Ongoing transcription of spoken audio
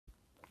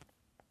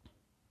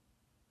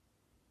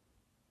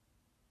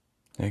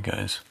Hey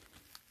guys,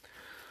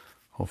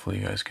 hopefully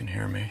you guys can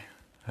hear me.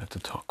 I have to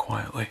talk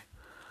quietly.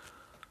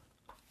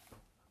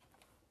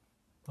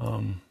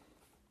 Um,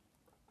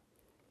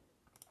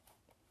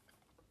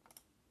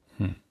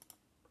 hmm.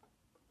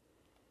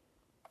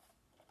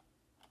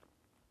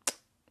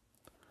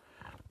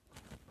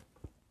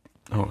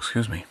 Oh,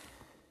 excuse me.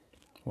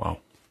 Wow.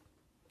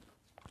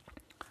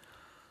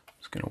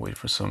 Just gonna wait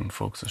for some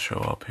folks to show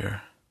up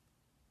here.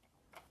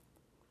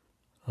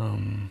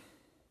 Um,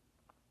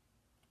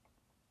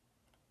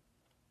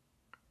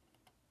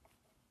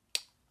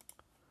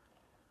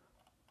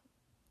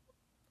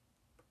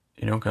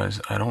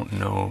 guys, I don't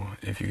know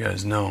if you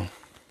guys know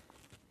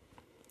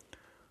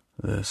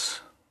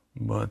this,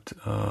 but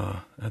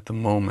at the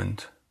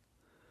moment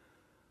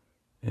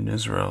in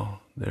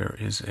Israel, there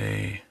is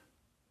a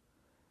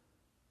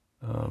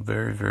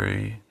very,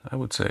 very, I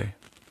would say,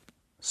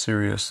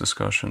 serious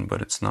discussion,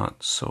 but it's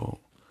not so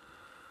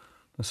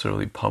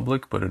necessarily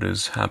public, but it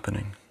is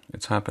happening.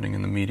 It's happening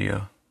in the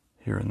media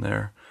here and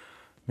there.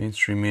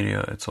 Mainstream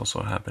media, it's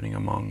also happening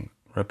among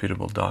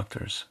reputable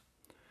doctors.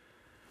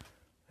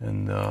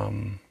 And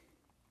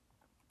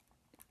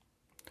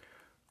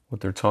what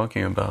they're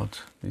talking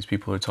about, these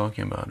people are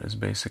talking about, is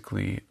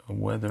basically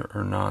whether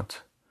or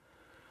not,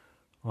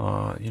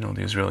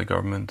 the Israeli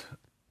government,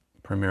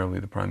 primarily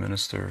the Prime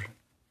Minister,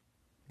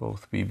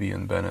 both Bibi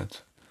and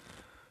Bennett,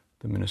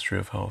 the Ministry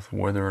of Health,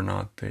 whether or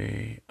not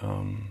they,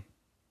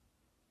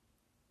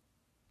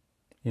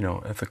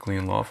 ethically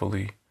and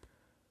lawfully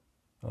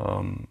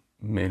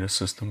made a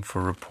system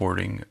for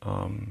reporting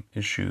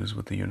issues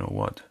with the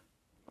you-know-what.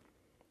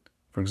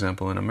 For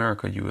example, in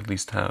America, you at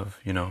least have,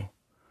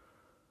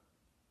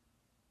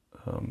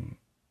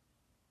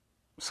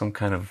 some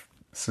kind of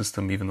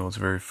system, even though it's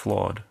very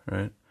flawed,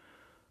 right?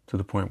 To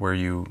the point where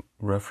you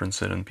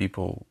reference it and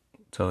people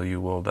tell you,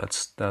 well,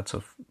 that's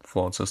a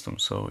flawed system.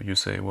 So you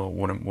say, well,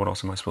 what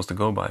else am I supposed to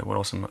go by? Where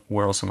else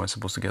am I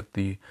supposed to get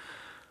the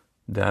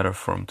data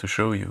from to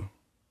show you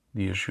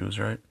the issues,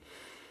 right?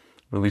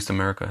 But at least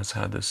America has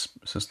had this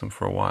system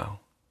for a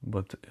while.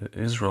 But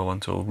Israel,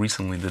 until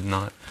recently, did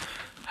not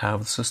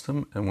have the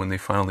system. And when they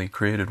finally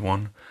created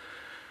one,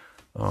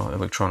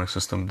 electronic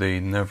system, they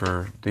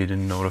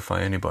didn't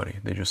notify anybody.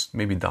 They just,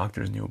 maybe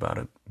doctors knew about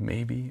it,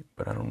 maybe,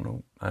 but I don't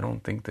know. I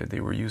don't think that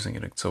they were using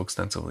it so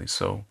extensively.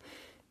 So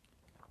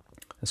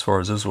as far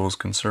as Israel is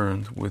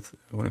concerned,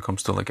 when it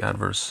comes to like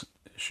adverse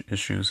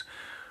issues,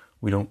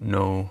 we don't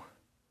know.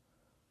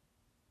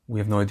 We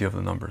have no idea of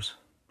the numbers.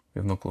 We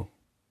have no clue.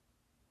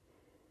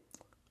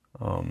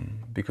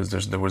 Because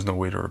there was no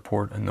way to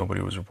report and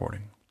nobody was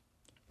reporting.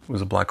 It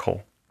was a black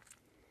hole.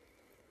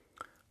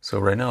 So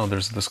right now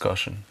there's a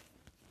discussion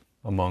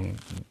among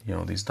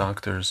these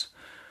doctors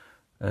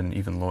and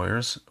even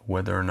lawyers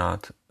whether or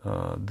not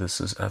this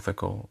is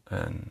ethical,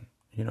 and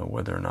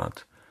whether or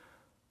not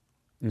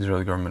the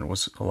Israeli government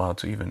was allowed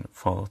to even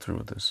follow through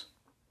with this.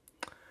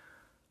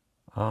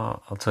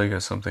 I'll tell you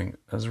guys something.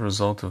 As a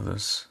result of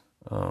this,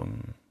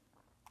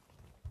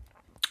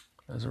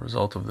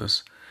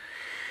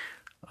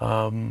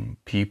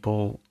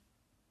 people,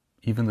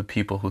 even the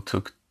people who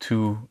took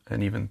 2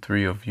 and even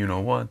 3 of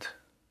you-know-what,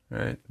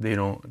 right?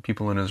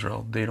 People in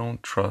Israel, they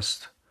don't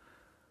trust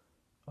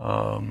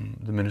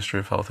the Ministry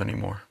of Health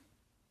anymore.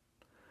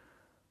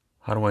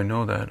 How do I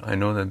know that? I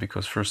know that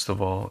because, first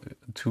of all,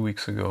 2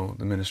 weeks ago,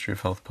 the Ministry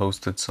of Health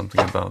posted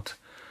something about,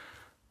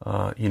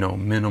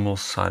 minimal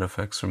side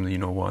effects from the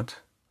you-know-what.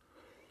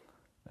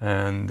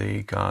 And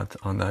they got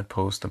on that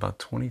post about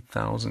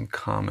 20,000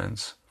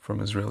 comments from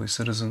Israeli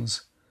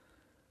citizens,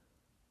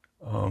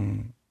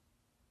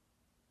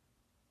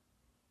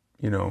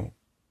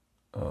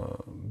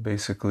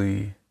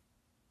 basically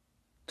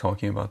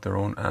talking about their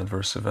own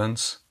adverse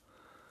events,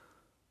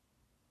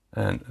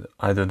 and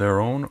either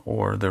their own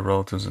or their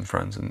relatives and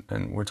friends.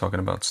 And we're talking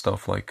about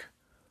stuff like,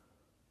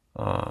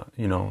 no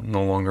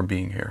longer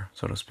being here,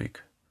 so to speak,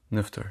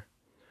 nifter,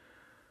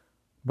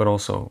 but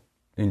also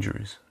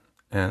injuries.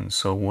 And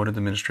so what did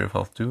the Ministry of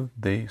Health do?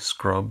 They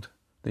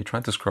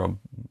tried to scrub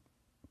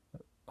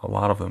a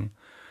lot of them.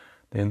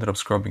 They ended up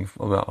scrubbing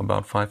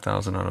about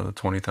 5,000 out of the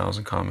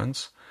 20,000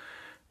 comments.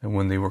 And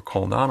when they were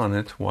called out on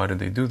it, why did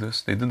they do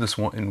this? They did this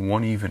in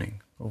one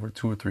evening, over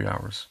 2 or 3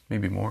 hours,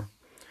 maybe more.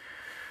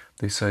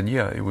 They said,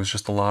 yeah, it was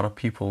just a lot of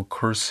people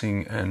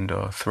cursing and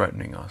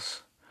threatening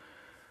us,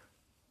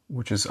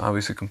 which is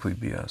obviously complete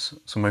BS.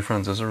 So my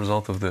friends, as a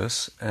result of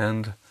this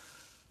and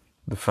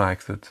the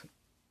fact that,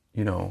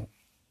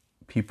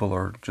 people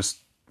are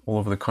just all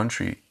over the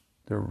country,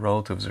 their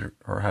relatives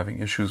are having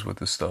issues with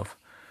this stuff,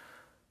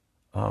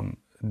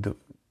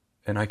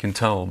 and I can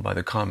tell by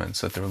the comments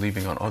that they're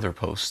leaving on other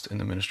posts in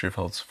the Ministry of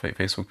Health's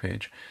Facebook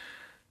page,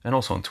 and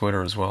also on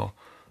Twitter as well.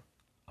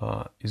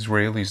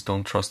 Israelis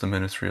don't trust the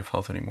Ministry of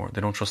Health anymore.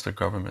 They don't trust their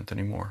government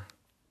anymore.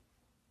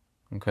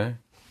 Okay?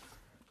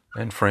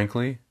 And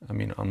frankly,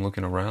 I'm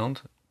looking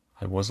around.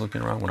 I was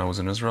looking around when I was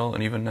in Israel,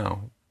 and even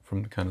now,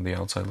 from kind of the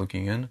outside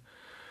looking in,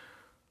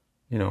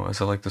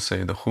 as I like to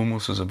say, the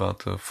hummus is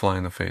about to fly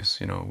in the face.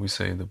 We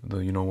say the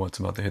you-know-what's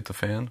about to hit the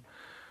fan.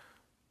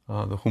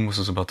 The hummus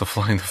is about to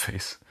fly in the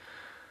face.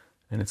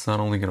 And it's not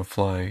only going to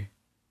fly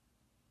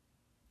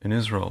in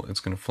Israel, it's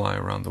going to fly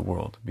around the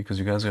world. Because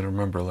you guys got to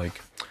remember,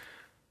 like,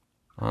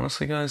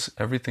 honestly, guys,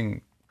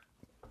 everything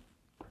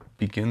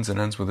begins and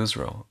ends with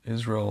Israel.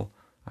 Israel,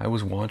 I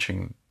was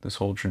watching this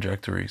whole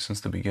trajectory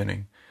since the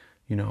beginning.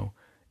 You know,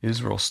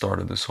 Israel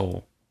started this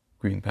whole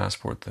green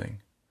passport thing.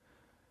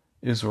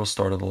 Israel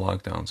started the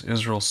lockdowns.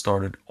 Israel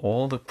started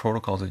all the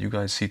protocols that you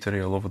guys see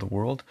today all over the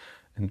world,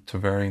 and to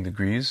varying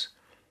degrees.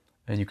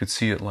 And you could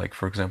see it, like,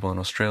 for example, in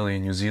Australia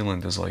and New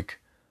Zealand is like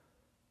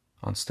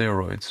on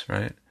steroids,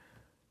 right?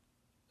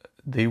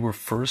 They were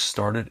first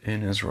started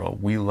in Israel.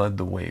 We led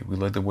the way. We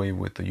led the way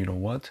with the, you know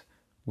what?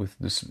 With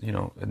this, you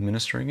know,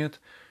 administering it.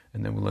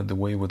 And then we led the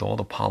way with all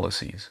the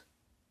policies.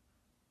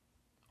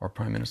 Our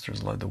prime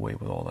ministers led the way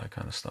with all that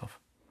kind of stuff.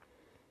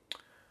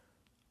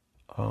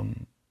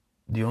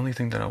 The only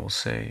thing that I will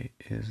say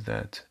is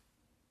that,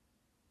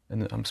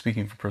 and I'm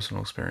speaking from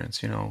personal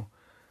experience, you know,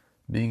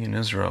 being in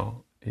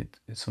Israel, it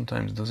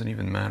sometimes doesn't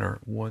even matter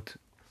what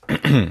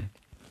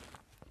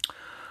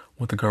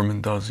what the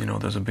government does. You know,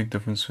 there's a big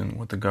difference in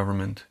what the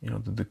government, you know,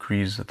 the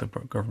decrees that the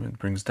government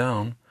brings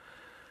down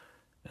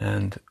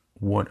and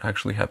what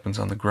actually happens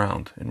on the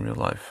ground in real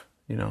life,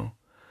 you know.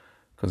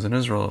 Because in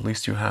Israel, at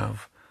least you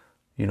have,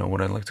 you know, what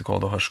I like to call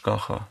the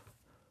hashgacha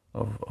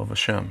of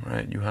Hashem,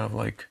 right? You have,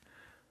 like,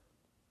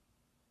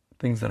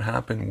 things that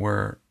happen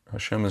where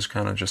Hashem is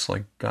kind of just,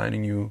 like,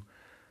 guiding you,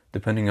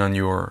 depending on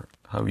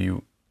how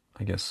you,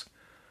 I guess,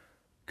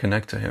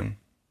 connect to Him,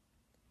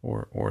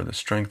 or the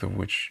strength of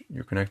which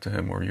you connect to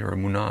Him, or your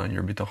emunah and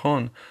your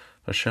bitachon.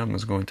 Hashem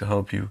is going to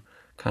help you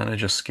kind of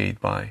just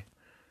skate by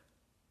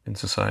in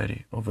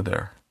society over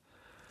there.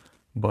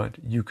 But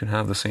you can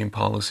have the same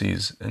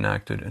policies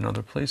enacted in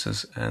other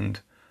places, and,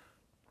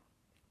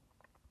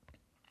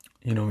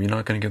 you know, you're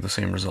not going to get the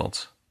same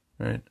results,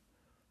 right?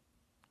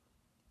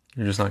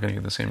 You're just not going to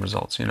get the same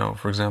results. You know,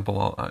 for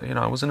example,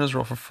 I was in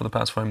Israel for the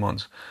past 5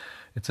 months.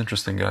 It's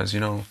interesting, guys. You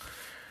know,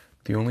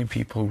 the only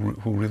people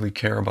who really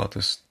care about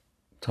this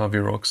Tav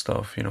Yarok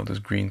stuff, you know, this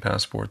green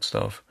passport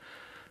stuff,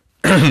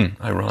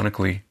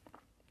 ironically,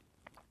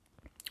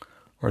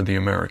 are the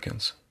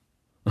Americans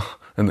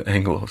and the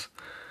Anglos.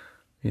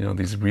 You know,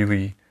 these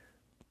really,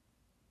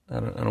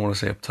 I don't want to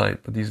say uptight,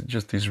 but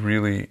these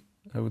really,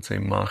 I would say,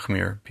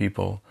 machmir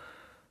people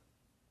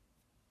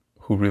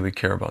who really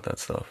care about that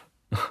stuff.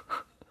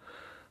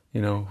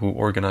 You know, who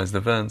organized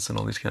events and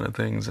all these kind of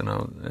things,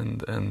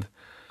 and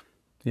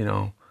you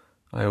know,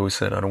 I always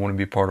said I don't want to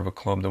be part of a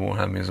club that won't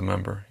have me as a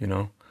member, you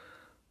know.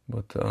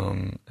 But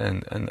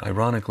and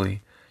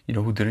ironically, you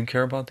know, who didn't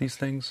care about these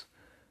things?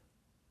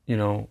 You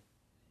know,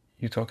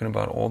 you're talking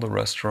about all the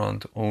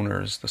restaurant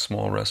owners, the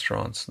small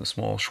restaurants, the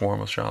small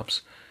shawarma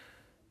shops,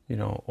 you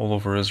know, all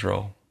over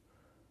Israel,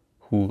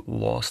 who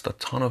lost a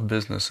ton of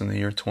business in the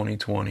year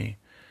 2020.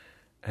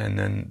 And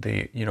then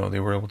they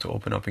were able to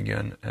open up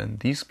again. And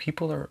these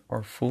people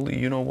are fully,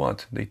 you know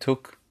what? They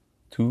took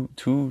two,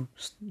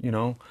 you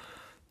know,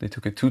 they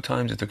took it 2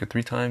 times, they took it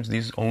 3 times.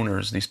 These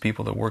owners, these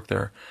people that work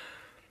there,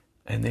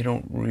 and they're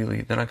not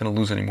going to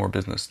lose any more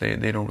business.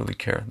 They don't really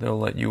care. They'll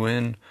let you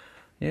in.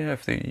 Yeah,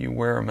 if you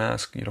wear a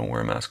mask, you don't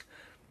wear a mask.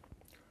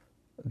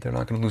 They're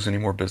not going to lose any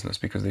more business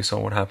because they saw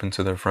what happened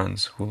to their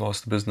friends who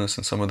lost business,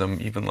 and some of them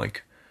even,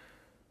 like,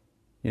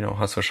 you know,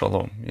 Has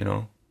Shalom, you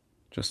know,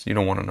 just, you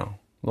don't want to know.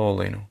 Lo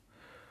aleinu.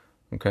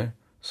 Okay?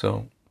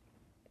 So,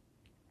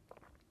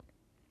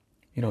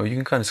 you know, you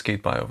can kind of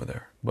skate by over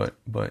there, but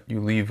you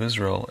leave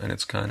Israel and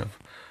it's kind of,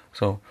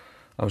 so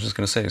I was just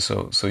going to say,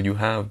 so you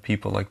have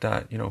people like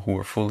that, you know, who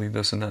are fully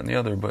this and that and the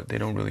other, but they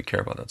don't really care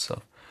about that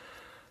stuff.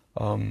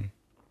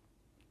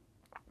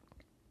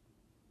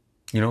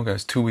 You know,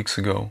 guys, 2 weeks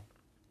ago,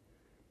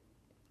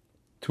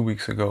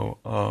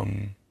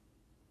 an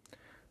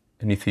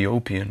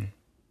Ethiopian,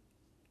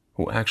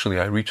 who actually,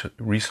 I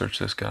researched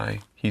this guy.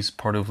 He's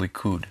part of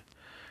Likud,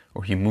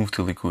 or he moved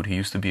to Likud. He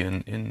used to be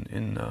in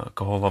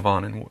Kahol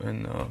Lavan,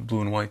 in Blue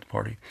and White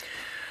Party.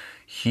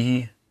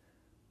 He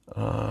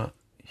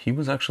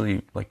was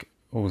actually, like,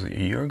 what was it,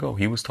 a year ago?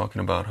 He was talking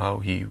about how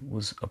he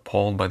was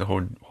appalled by the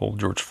whole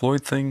George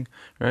Floyd thing,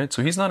 right?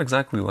 So he's not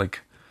exactly,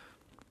 like,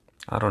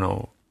 I don't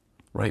know,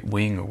 right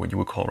wing, or what you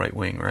would call right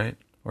wing, right?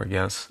 Or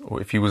yes, or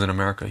if he was in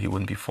America, he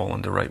wouldn't be fall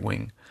under right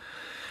wing.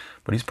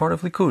 But he's part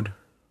of Likud.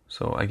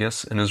 So I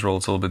guess in Israel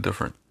it's a little bit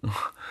different.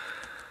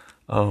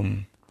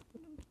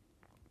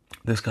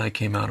 This guy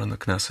came out on the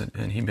Knesset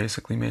and he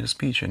basically made a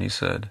speech and he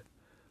said,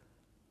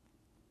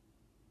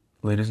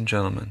 ladies and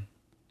gentlemen,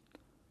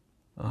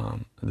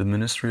 the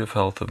Ministry of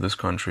Health of this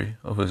country,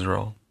 of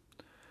Israel,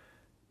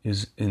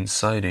 is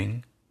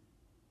inciting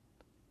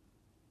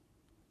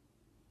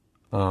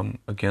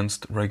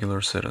against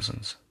regular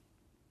citizens.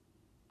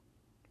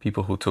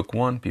 People who took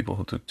 1, people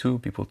who took 2,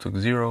 people who took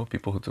 0,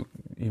 people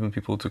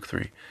who took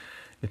 3.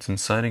 It's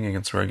inciting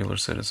against regular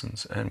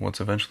citizens. And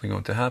what's eventually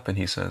going to happen,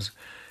 he says,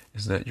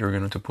 is that you're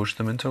going to push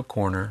them into a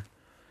corner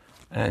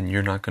and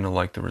you're not going to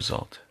like the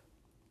result.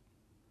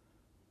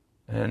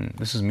 And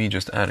this is me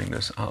just adding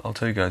this. I'll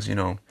tell you guys, you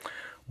know,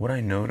 what I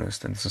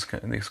noticed, and this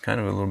kind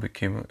of a little bit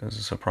came as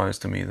a surprise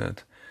to me,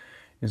 that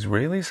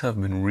Israelis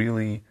have been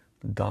really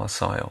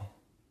docile,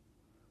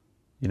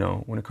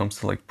 when it comes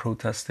to like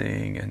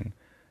protesting and,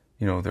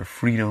 their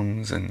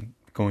freedoms and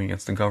going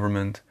against the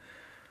government.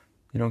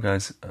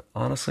 Guys,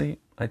 honestly,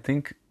 I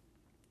think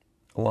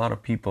a lot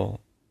of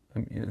people, I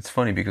mean, it's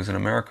funny because in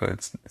America,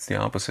 it's the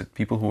opposite.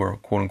 People who are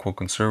quote unquote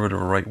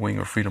conservative or right wing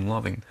or freedom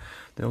loving,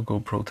 they'll go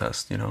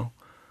protest, they'll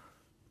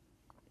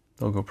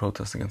go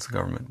protest against the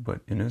government.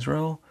 But in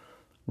Israel,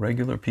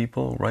 regular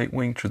people, right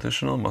wing,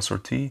 traditional,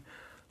 Masorti,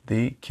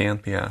 they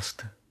can't be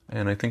asked.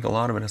 And I think a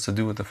lot of it has to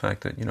do with the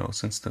fact that,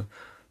 since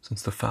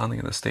the founding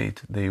of the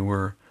state, they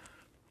were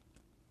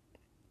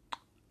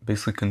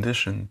basically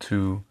conditioned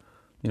to,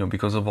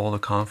 because of all the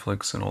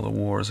conflicts and all the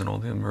wars and all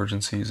the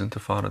emergencies,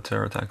 intifada,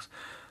 terror attacks,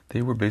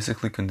 they were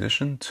basically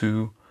conditioned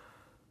to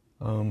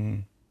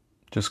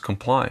just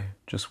comply.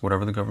 Just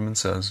whatever the government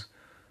says,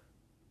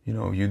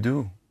 you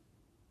do,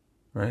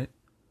 right?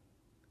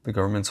 The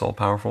government's all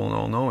powerful and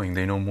all knowing.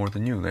 They know more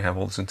than you. They have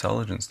all this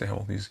intelligence. They have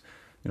all these,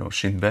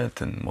 Shin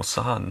Bet and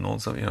Mossad and all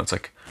this stuff. It's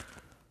like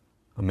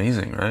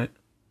amazing, right?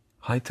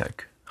 High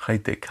tech.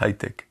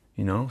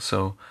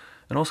 So,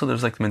 and also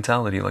there's like the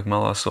mentality, like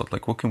malasot,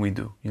 like what can we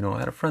do? I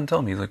had a friend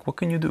tell me, he's like, what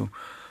can you do?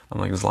 I'm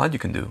like, there's a lot you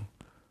can do.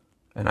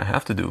 And I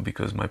have to do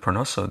because my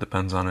parnasa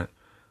depends on it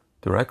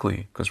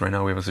directly. Because right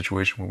now we have a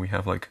situation where we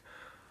have like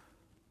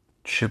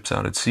ships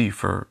out at sea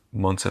for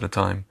months at a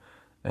time.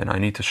 And I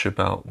need to ship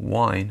out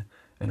wine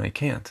and I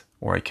can't.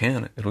 Or I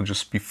can, it'll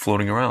just be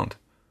floating around.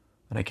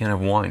 And I can't have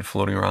wine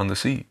floating around the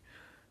sea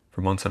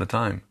for months at a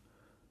time.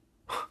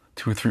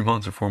 2 or 3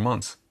 months or 4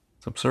 months.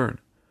 It's absurd,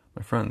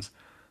 my friends.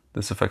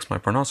 This affects my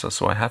parnasa,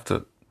 so I have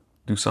to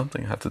do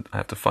something. I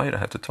have to fight. I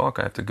have to talk.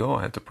 I have to go.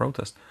 I have to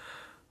protest.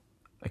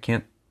 I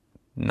can't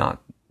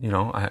not,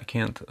 I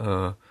can't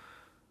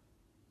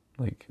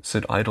like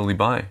sit idly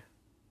by,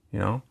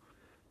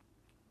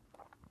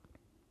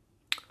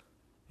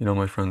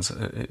 my friends.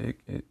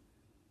 It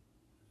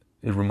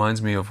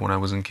reminds me of when I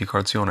was in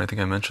Kikar Tzion. I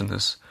think I mentioned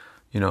this.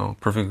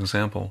 Perfect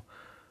example,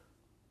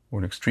 or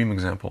an extreme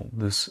example.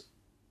 This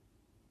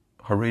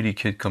Haredi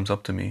kid comes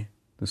up to me,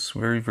 this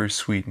very, very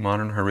sweet,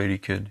 modern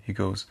Haredi kid. He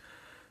goes,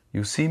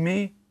 you see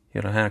me? He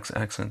had a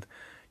accent.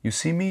 You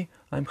see me?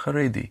 I'm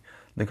Haredi.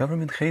 The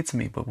government hates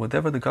me, but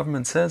whatever the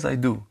government says, I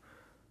do.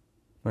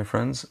 My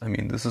friends, I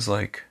mean, this is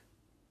like,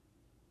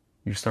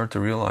 you start to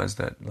realize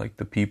that, like,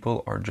 the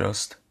people are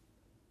just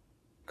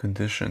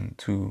conditioned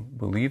to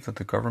believe that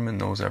the government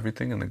knows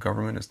everything and the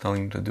government is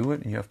telling you to do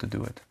it and you have to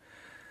do it.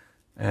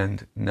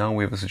 And now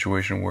we have a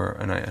situation where,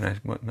 and I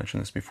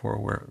mentioned this before,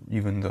 where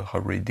even the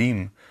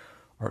Haredim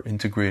are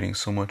integrating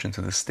so much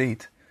into the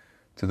state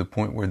to the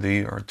point where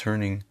they are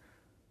turning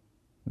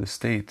the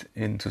state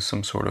into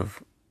some sort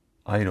of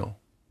idol,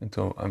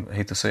 into, I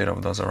hate to say it,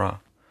 Avodah Zarah.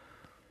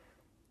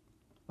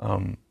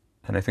 And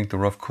I think the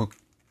Rav Kook,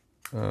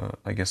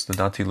 I guess the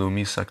Dati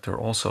Leumi sector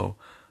also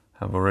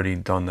have already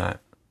done that.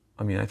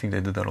 I mean, I think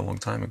they did that a long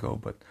time ago,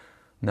 but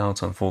now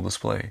it's on full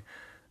display.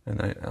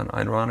 And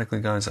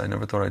ironically, guys, I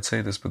never thought I'd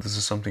say this, but this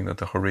is something that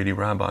the Haredi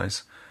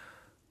rabbis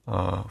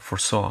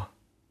foresaw.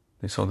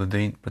 They saw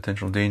the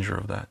potential danger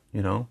of that,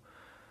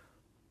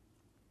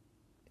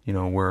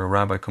 where a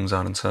rabbi comes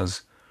out and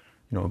says,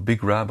 a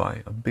big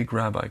rabbi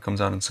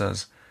comes out and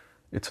says,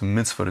 it's a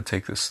mitzvah to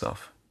take this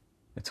stuff.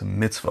 It's a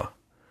mitzvah.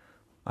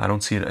 I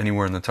don't see it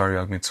anywhere in the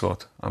Tariag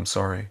Mitzvot. I'm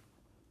sorry.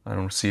 I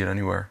don't see it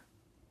anywhere.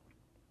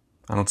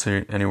 I don't see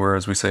it anywhere,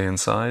 as we say,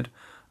 inside.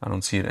 I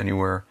don't see it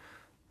anywhere.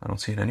 I don't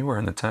see it anywhere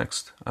in the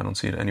text. I don't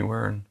see it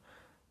anywhere in,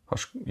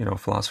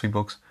 philosophy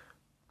books.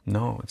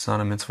 No, it's not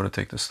a mitzvah to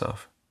take this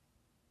stuff.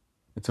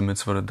 It's a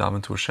mitzvah to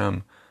daven to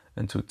Hashem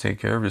and to take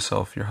care of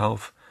yourself, your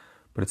health.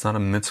 But it's not a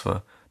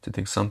mitzvah to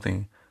take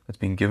something that's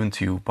being given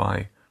to you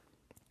by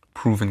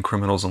proven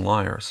criminals and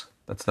liars.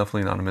 That's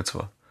definitely not a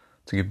mitzvah.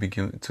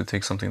 To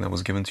take something that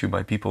was given to you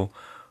by people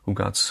who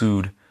got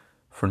sued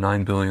for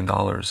 $9 billion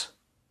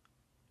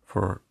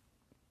for,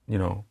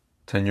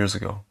 10 years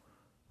ago.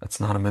 That's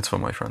not a mitzvah,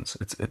 my friends.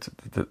 It's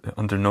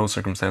under no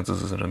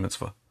circumstances is it a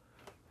mitzvah.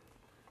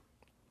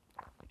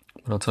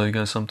 But I'll tell you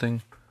guys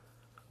something.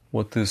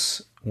 What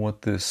this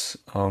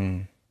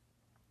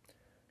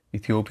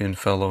Ethiopian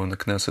fellow in the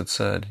Knesset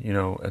said,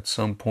 at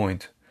some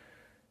point,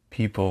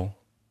 people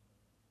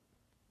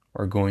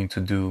are going to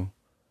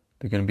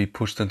they're going to be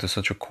pushed into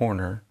such a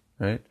corner,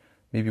 right?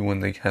 Maybe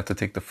when they have to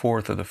take the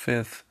 4th or the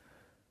 5th,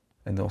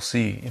 and they'll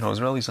see,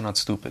 Israelis are not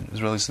stupid.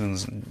 Israelis,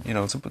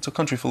 it's a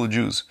country full of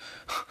Jews.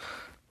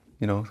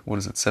 What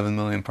is it, 7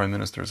 million prime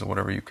ministers or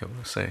whatever you could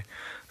say.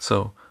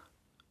 So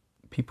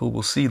people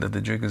will see that the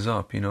jig is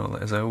up.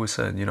 As I always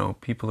said,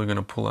 people are going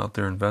to pull out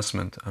their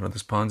investment out of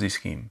this Ponzi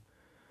scheme.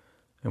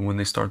 And when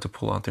they start to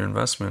pull out their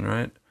investment,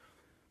 right,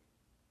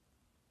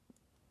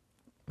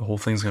 the whole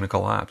thing's going to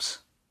collapse.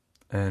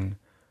 And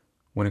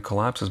when it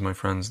collapses, my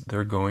friends,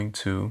 they're going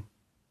to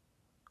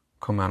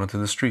come out into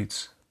the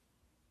streets.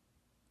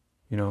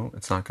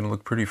 It's not going to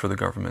look pretty for the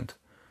government.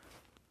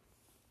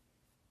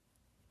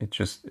 It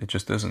just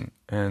isn't.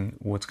 And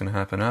what's going to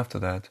happen after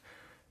that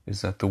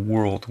is that the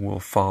world will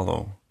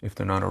follow if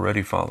they're not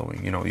already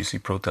following. You see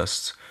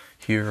protests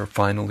here,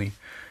 finally.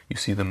 You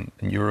see them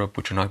in Europe,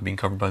 which are not being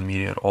covered by the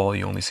media at all.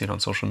 You only see it on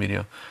social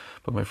media.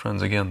 But my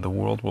friends, again, the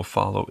world will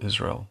follow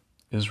Israel.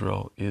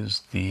 Israel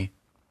is the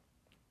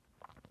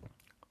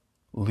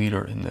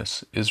leader in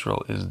this.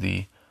 Israel is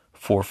the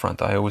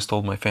forefront. I always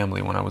told my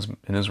family when I was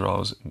in Israel, I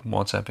was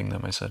WhatsApping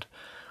them, I said,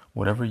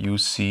 whatever you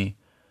see,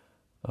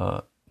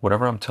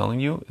 whatever I'm telling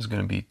you is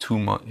going to be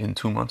in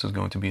 2 months is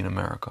going to be in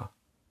America.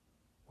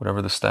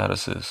 Whatever the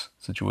status is,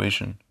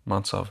 situation,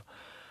 matzav,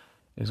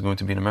 is going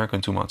to be in America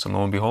in 2 months. And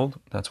lo and behold,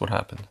 that's what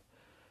happened.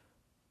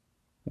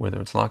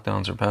 Whether it's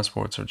lockdowns or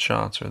passports or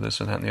shots or this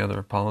or that and the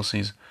other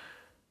policies,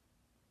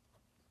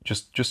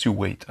 just you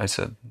wait. I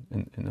said,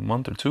 in a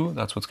month or two,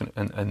 that's what's going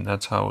to, and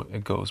that's how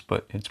it goes.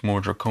 But it's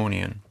more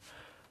draconian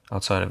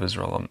outside of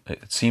Israel.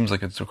 It seems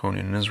like it's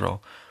draconian in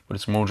Israel,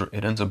 but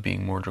it ends up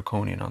being more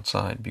draconian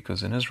outside,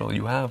 because in Israel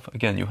you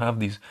have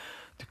these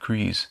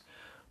decrees,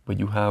 but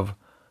you have,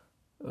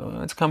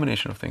 it's a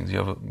combination of things.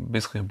 You have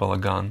basically a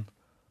balagan,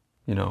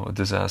 a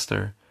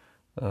disaster,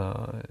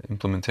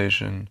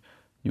 implementation.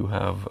 You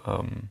have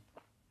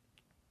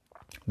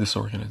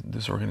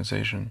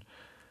disorganization,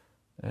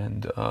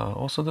 and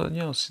also the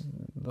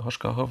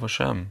hashgacha of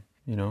Hashem.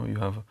 You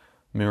have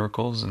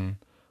miracles and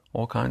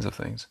all kinds of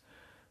things.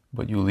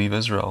 But you leave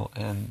Israel,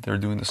 and they're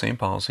doing the same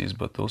policies,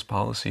 but those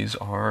policies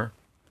are,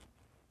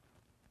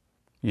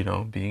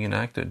 being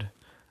enacted.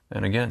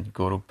 And again,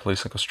 go to a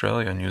place like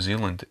Australia and New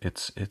Zealand.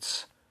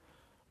 It's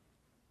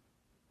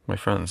my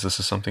friends, this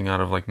is something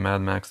out of like Mad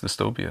Max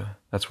dystopia.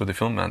 That's where they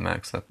filmed Mad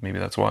Max. Maybe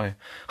that's why.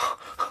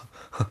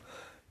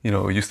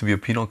 It used to be a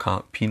penal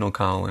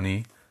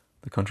colony.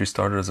 The country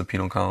started as a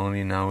penal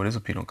colony. Now it is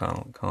a penal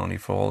colony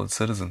for all its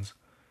citizens.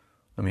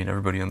 I mean,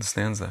 everybody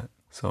understands that.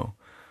 So,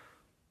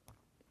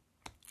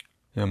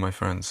 yeah, my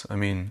friends. I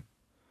mean,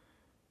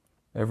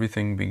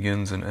 everything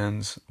begins and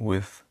ends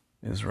with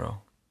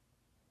Israel.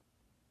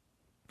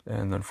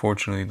 And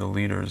unfortunately, the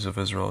leaders of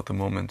Israel at the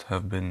moment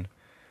have been,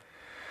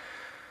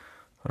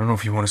 I don't know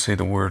if you want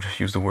to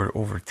use the word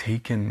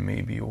overtaken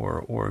maybe,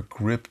 or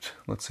gripped,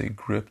 let's say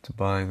gripped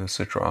by the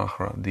Sitra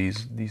Achra.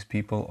 These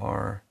people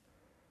are,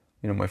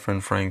 my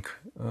friend Frank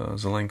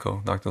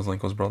Zelenko, Dr.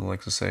 Zelenko's brother,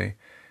 likes to say,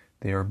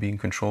 they are being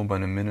controlled by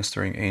the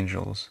ministering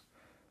angels,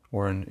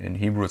 or in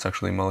Hebrew it's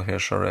actually Malachei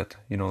Sharet,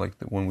 like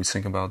when we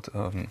sing about,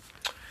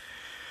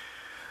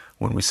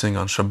 when we sing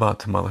on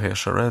Shabbat, Malachei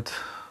Sharet,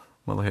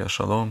 Malachei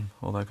Shalom,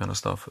 all that kind of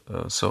stuff.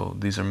 So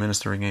these are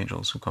ministering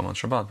angels who come on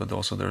Shabbat, but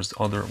also there's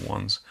other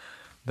ones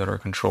that are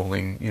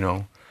controlling,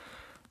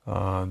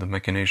 the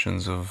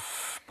machinations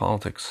of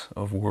politics,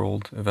 of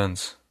world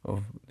events,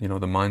 of,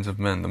 the minds of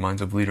men, the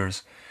minds of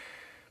leaders,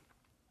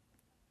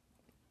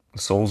 the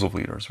souls of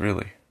leaders,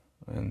 really.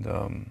 And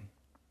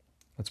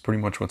that's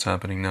pretty much what's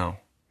happening now.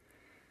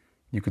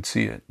 You could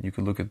see it. You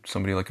could look at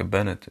somebody like a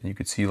Bennett, and you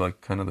could see like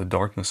kind of the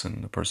darkness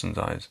in the person's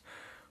eyes,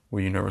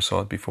 where you never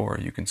saw it before.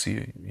 You can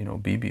see,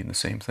 Bibi, the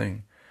same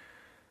thing.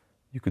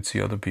 You could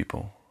see other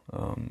people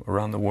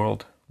around the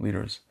world,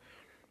 leaders.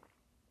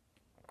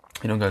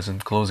 Guys, in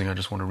closing, I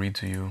just want to read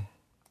to you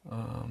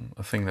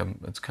a thing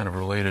that's kind of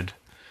related.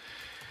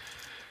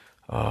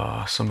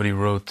 Somebody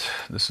wrote,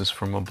 this is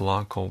from a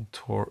blog called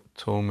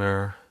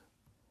Tomer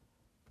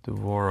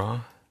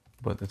Devora,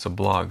 but it's a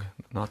blog,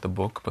 not the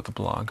book, but the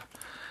blog.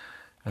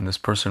 And this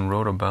person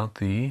wrote about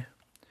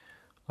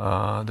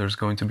there's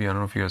going to be, I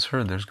don't know if you guys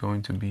heard, there's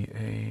going to be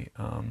a,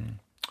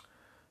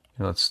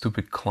 that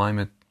stupid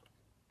climate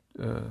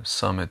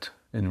summit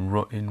in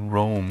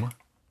Rome.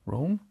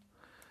 Rome?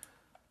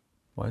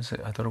 Why is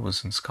it? I thought it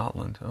was in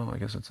Scotland. Oh, I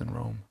guess it's in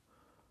Rome.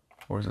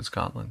 Or is it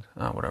Scotland?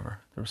 Whatever.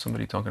 There was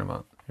somebody talking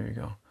about, here you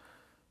go.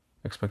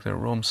 Expected a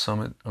Rome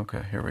summit.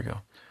 Okay, here we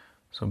go.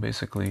 So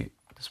basically,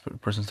 this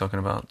person's talking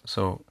about,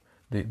 so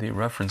they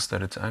referenced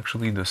that it's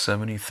actually the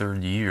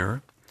 73rd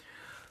year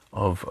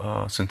of,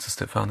 since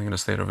the founding of the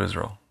State of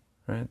Israel,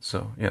 right?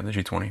 So, yeah, the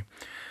G20.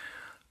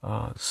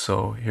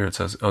 So here it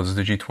says, this is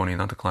the G20,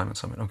 not the climate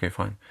summit. Okay,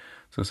 fine.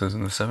 So it says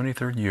in the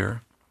 73rd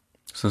year,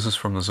 so this is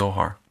from the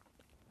Zohar,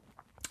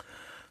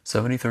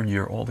 73rd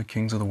year, all the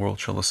kings of the world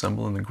shall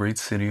assemble in the great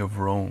city of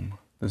Rome.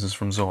 This is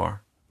from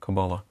Zohar,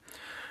 Kabbalah.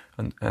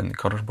 And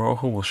Kadosh Baruch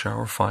Hu will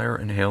shower fire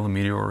and hail and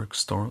meteoric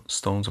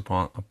stones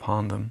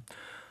upon them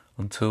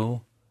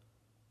until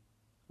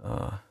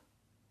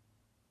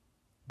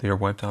they are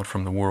wiped out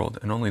from the world.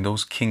 And only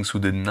those kings who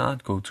did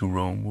not go to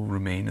Rome will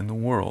remain in the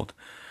world.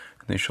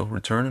 And they shall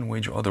return and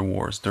wage other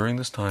wars. During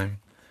this time,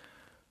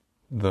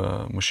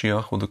 the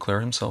Mashiach will declare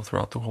himself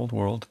throughout the whole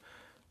world,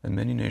 and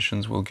many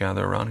nations will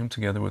gather around him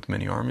together with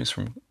many armies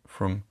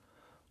from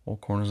all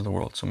corners of the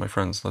world. So my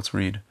friends, let's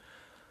read.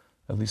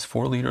 At least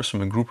 4 leaders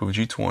from a group of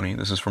G20,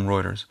 this is from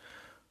Reuters,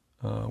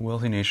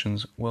 wealthy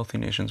nations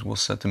will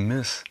set to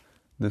miss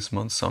this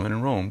month's summit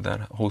in Rome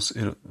that host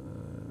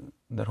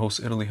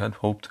Italy had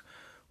hoped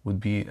would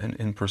be an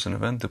in-person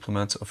event,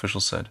 diplomats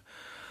officials said.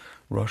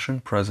 Russian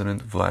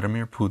President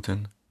Vladimir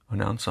Putin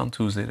announced on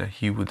Tuesday that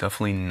he would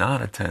definitely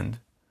not attend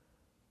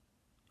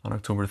on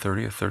October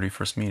 30th,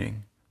 31st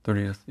meeting.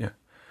 30th, yeah.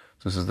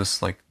 This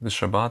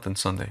Shabbat and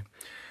Sunday.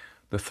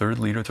 The third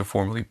leader to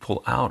formally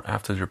pull out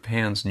after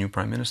Japan's new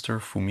Prime Minister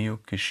Fumio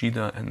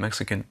Kishida and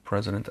Mexican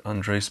President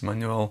Andres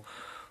Manuel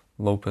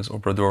Lopez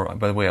Obrador.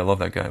 By the way, I love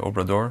that guy,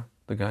 Obrador.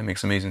 The guy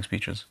makes amazing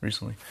speeches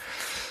recently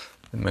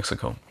in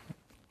Mexico.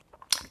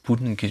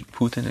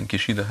 Putin and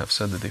Kishida have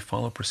said that they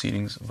follow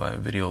proceedings via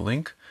video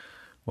link,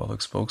 while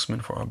a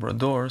spokesman for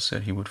Obrador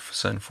said he would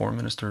send Foreign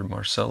Minister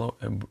Marcelo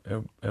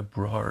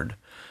Ebrard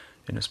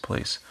in his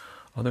place.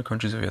 Other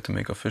countries have yet to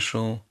make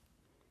official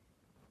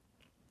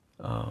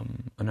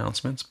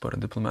announcements, but a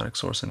diplomatic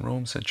source in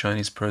Rome said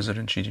Chinese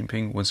President Xi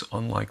Jinping was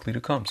unlikely to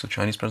come. So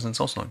Chinese president's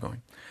also not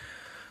going.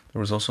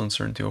 There was also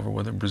uncertainty over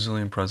whether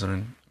Brazilian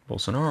President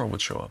Bolsonaro would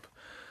show up.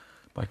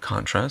 By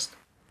contrast,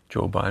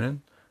 Joe Biden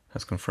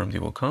has confirmed he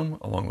will come,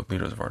 along with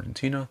leaders of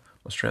Argentina,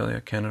 Australia,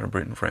 Canada,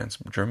 Britain, France,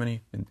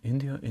 Germany,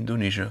 India,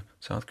 Indonesia,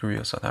 South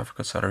Korea, South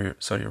Africa,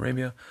 Saudi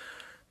Arabia,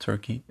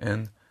 Turkey,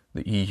 and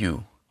the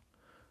EU,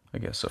 I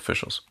guess,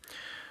 officials.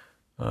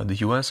 The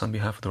US, on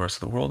behalf of the rest of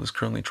the world, is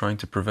currently trying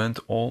to prevent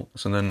all,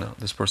 so then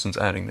this person's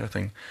adding their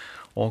thing,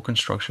 all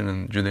construction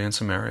in Judea and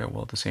Samaria,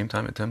 while at the same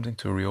time attempting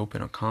to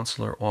reopen a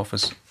consular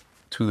office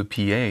to the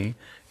PA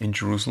in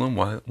Jerusalem,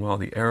 while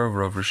the Erev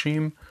Rav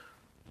regime,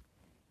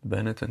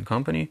 Bennett and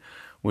company,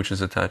 which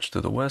is attached to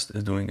the West,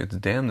 is doing its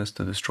damnedest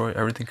to destroy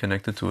everything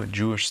connected to a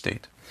Jewish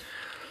state.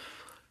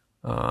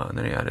 And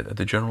then he added, at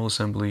the General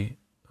Assembly,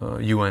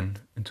 UN,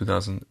 in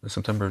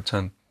September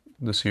 10th,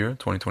 this year,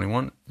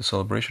 2021, the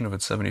celebration of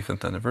its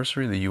 75th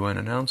anniversary, the UN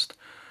announced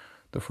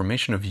the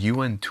formation of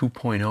UN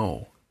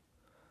 2.0.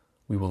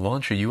 We will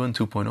launch a UN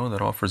 2.0 that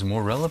offers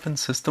more relevant,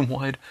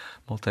 system-wide,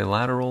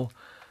 multilateral,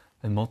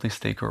 and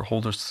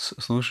multi-stakeholder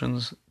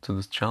solutions to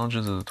the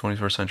challenges of the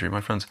 21st century. My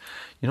friends,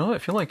 you know, I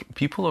feel like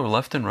people are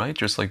left and right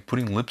just like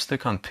putting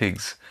lipstick on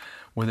pigs.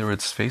 Whether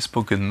it's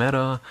Facebook and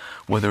Meta,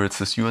 whether it's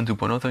this UN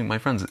 2.0 thing, my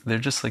friends, they're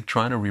just like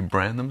trying to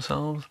rebrand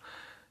themselves.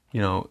 You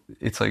know,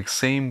 it's like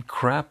same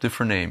crap,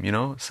 different name, you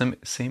know? Same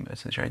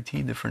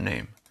SHIT, different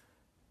name.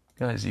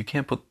 Guys, you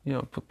can't put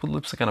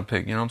lipstick on a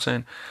pig, you know what I'm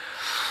saying?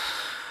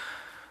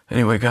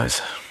 Anyway, guys,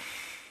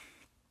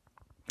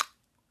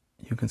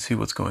 you can see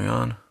what's going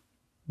on.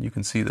 You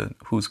can see that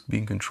who's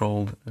being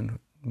controlled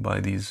by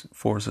these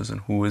forces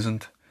and who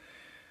isn't.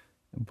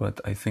 But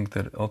I think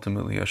that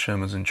ultimately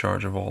Hashem is in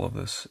charge of all of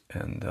this.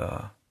 And,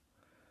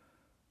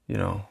 you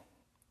know,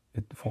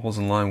 it falls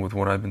in line with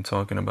what I've been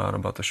talking about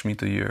the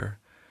Shemitah year.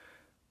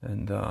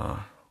 And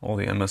all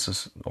the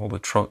emes, all the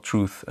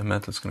truth,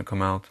 emet that's going to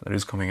come out, that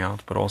is coming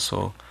out, but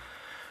also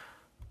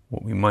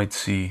what we might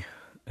see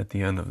at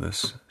the end of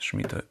this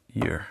Shemitah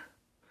year.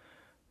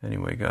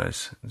 Anyway,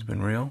 guys, it's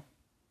been real.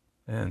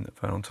 And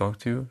if I don't talk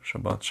to you,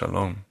 Shabbat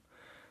Shalom.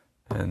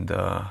 And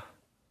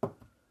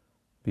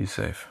be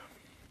safe.